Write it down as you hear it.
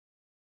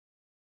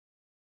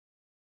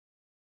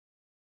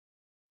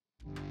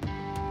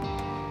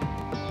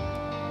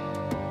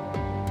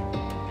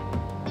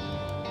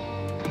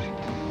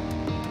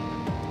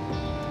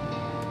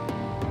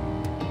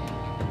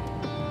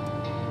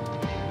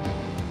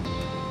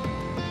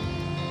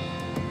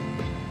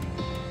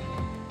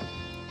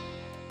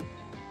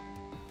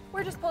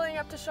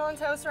up to Sean's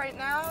house right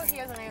now. He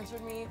hasn't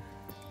answered me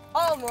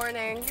all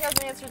morning. He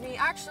hasn't answered me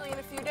actually in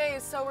a few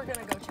days, so we're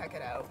gonna go check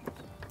it out.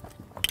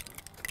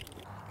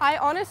 I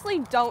honestly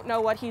don't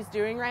know what he's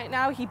doing right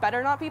now. He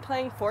better not be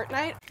playing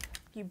Fortnite.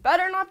 You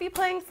better not be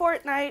playing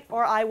Fortnite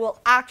or I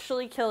will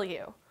actually kill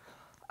you.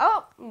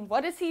 Oh,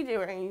 what is he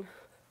doing?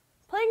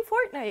 Playing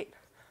Fortnite.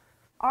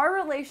 Our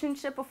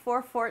relationship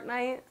before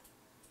Fortnite,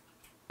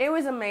 it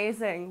was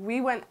amazing.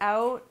 We went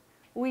out,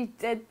 we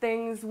did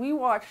things, we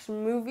watched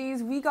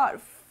movies, we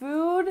got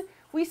food,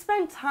 we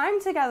spent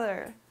time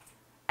together.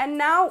 And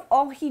now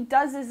all he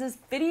does is this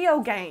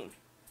video game.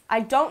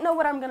 I don't know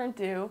what I'm gonna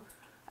do.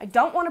 I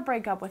don't want to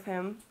break up with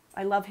him.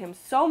 I love him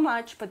so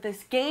much, but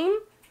this game,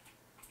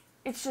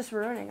 it's just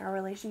ruining our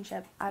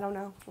relationship. I don't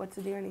know what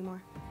to do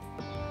anymore.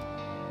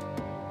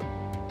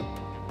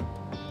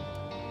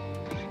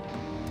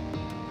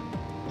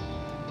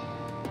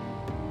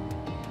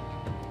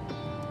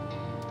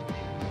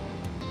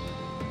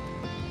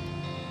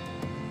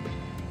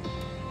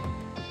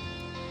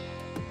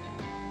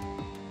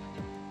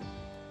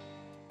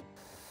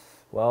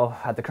 Well,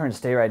 at the current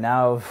state right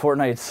now,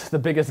 Fortnite's the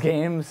biggest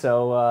game,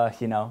 so,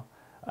 you know,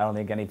 I don't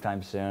think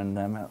anytime soon.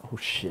 Oh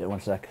shit, one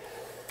sec.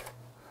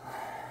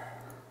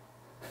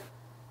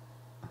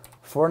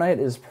 Fortnite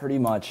is pretty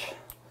much,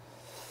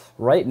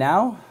 right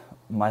now,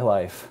 my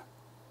life.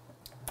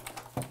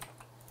 I'm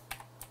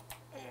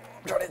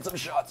trying to hit some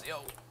shots,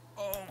 yo.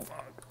 Oh,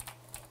 fuck.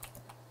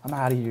 I'm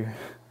out of here.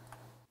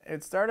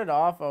 It started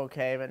off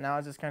okay, but now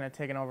it's just kind of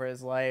taken over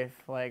his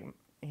life. Like,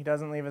 he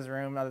doesn't leave his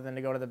room other than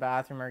to go to the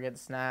bathroom or get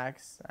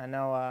snacks. I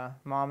know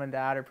mom and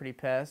dad are pretty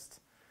pissed.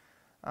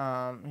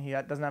 He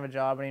doesn't have a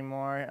job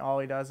anymore. All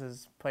he does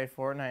is play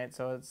Fortnite,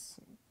 so it's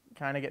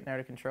kind of getting out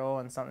of control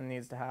and something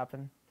needs to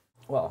happen.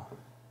 Well,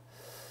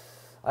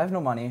 I have no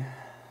money,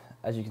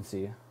 as you can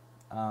see.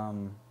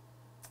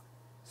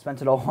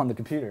 Spent it all on the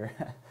computer.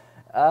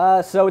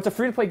 So it's a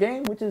free-to-play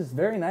game, which is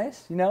very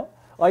nice, you know?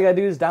 All you gotta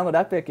do is download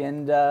Epic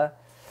and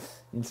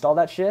install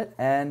that shit,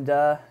 and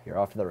you're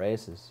off to the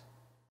races.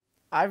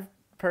 I've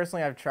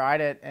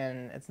tried it,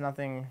 and it's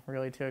nothing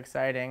really too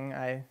exciting.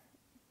 I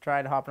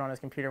tried hopping on his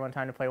computer one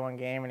time to play one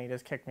game, and he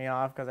just kicked me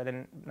off because I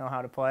didn't know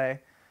how to play.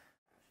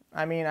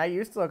 I mean, I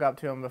used to look up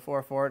to him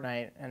before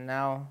Fortnite, and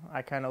now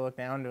I kind of look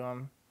down to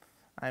him.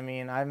 I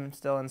mean, I'm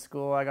still in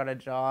school, I got a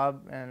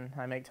job, and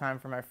I make time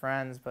for my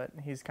friends, but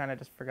he's kind of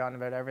just forgotten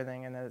about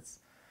everything, and it's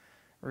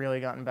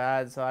really gotten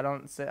bad. So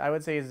I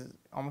would say he's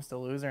almost a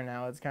loser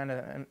now. It's kind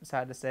of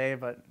sad to say,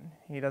 but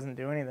he doesn't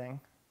do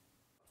anything.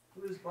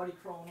 Look at his buddy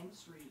crawling on the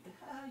street.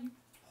 You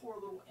poor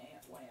little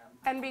ant lamb.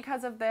 And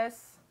because of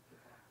this,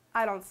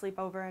 I don't sleep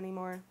over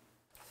anymore.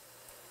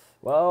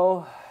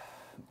 Well,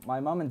 my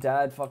mom and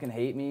dad fucking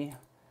hate me.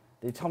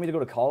 They tell me to go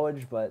to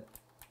college, but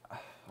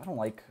I don't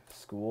like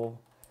school.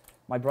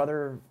 My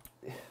brother's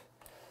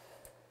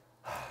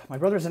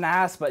an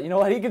ass, but you know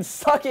what? He can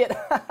suck it.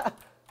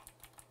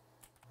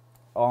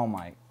 Oh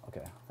my,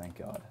 okay, thank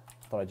God.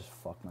 I thought I just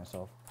fucked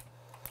myself.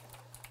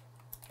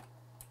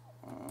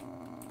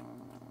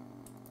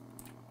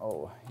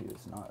 Oh, he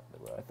is not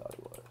what I thought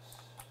he was.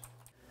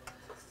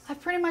 I've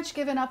pretty much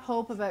given up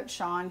hope about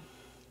Sean.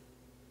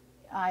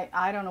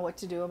 I don't know what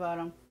to do about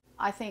him.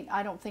 I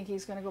don't think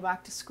he's going to go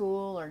back to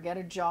school or get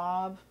a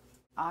job.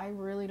 I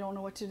really don't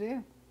know what to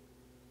do.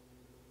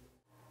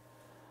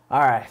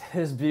 All right,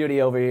 this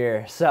beauty over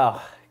here. So,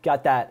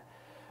 got that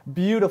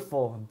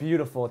beautiful,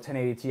 beautiful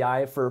 1080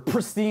 Ti for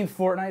pristine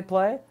Fortnite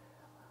play.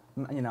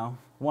 You know,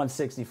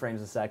 160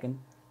 frames a second.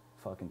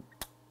 Fucking.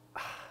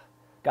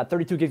 Got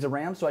 32 gigs of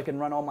RAM so I can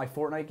run all my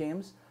Fortnite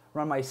games,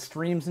 run my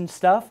streams and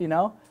stuff, you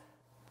know.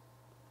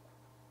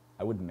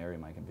 I wouldn't marry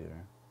my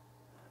computer.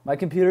 My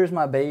computer is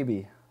my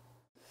baby.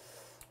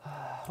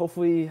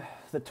 Hopefully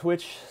the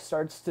Twitch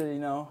starts to, you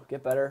know,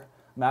 get better.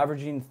 I'm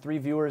averaging 3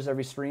 viewers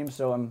every stream,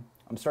 so I'm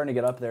starting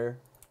to get up there.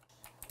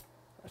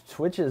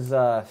 Twitch is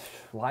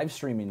live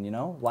streaming, you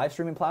know, live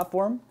streaming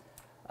platform.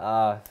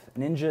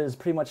 Ninja is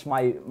pretty much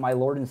my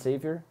Lord and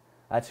Savior.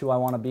 That's who I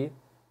want to be.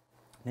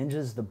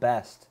 Ninja's the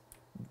best.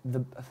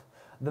 The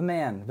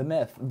man, the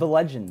myth, the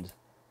legend.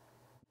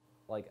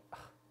 Like,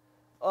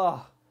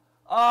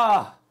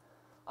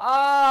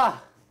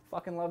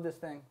 fucking love this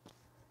thing.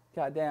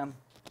 Goddamn,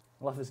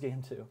 I love this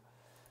game too.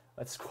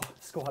 Let's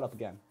squat up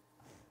again.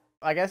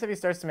 I guess if he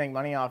starts to make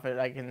money off it,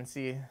 I can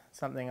see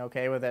something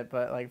okay with it.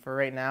 But like for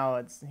right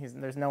now,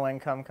 there's no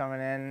income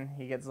coming in.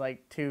 He gets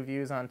like 2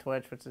 views on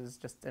Twitch, which is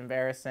just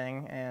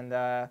embarrassing. And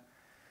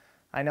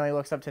I know he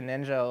looks up to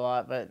Ninja a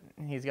lot, but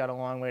he's got a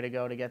long way to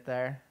go to get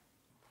there.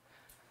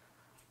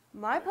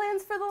 My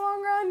plans for the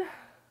long run?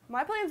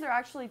 My plans are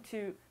actually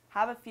to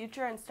have a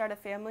future and start a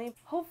family.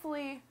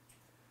 Hopefully,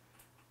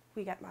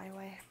 we get my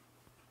way.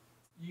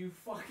 You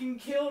fucking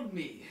killed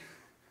me.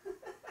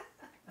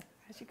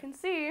 As you can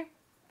see,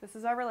 this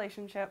is our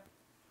relationship.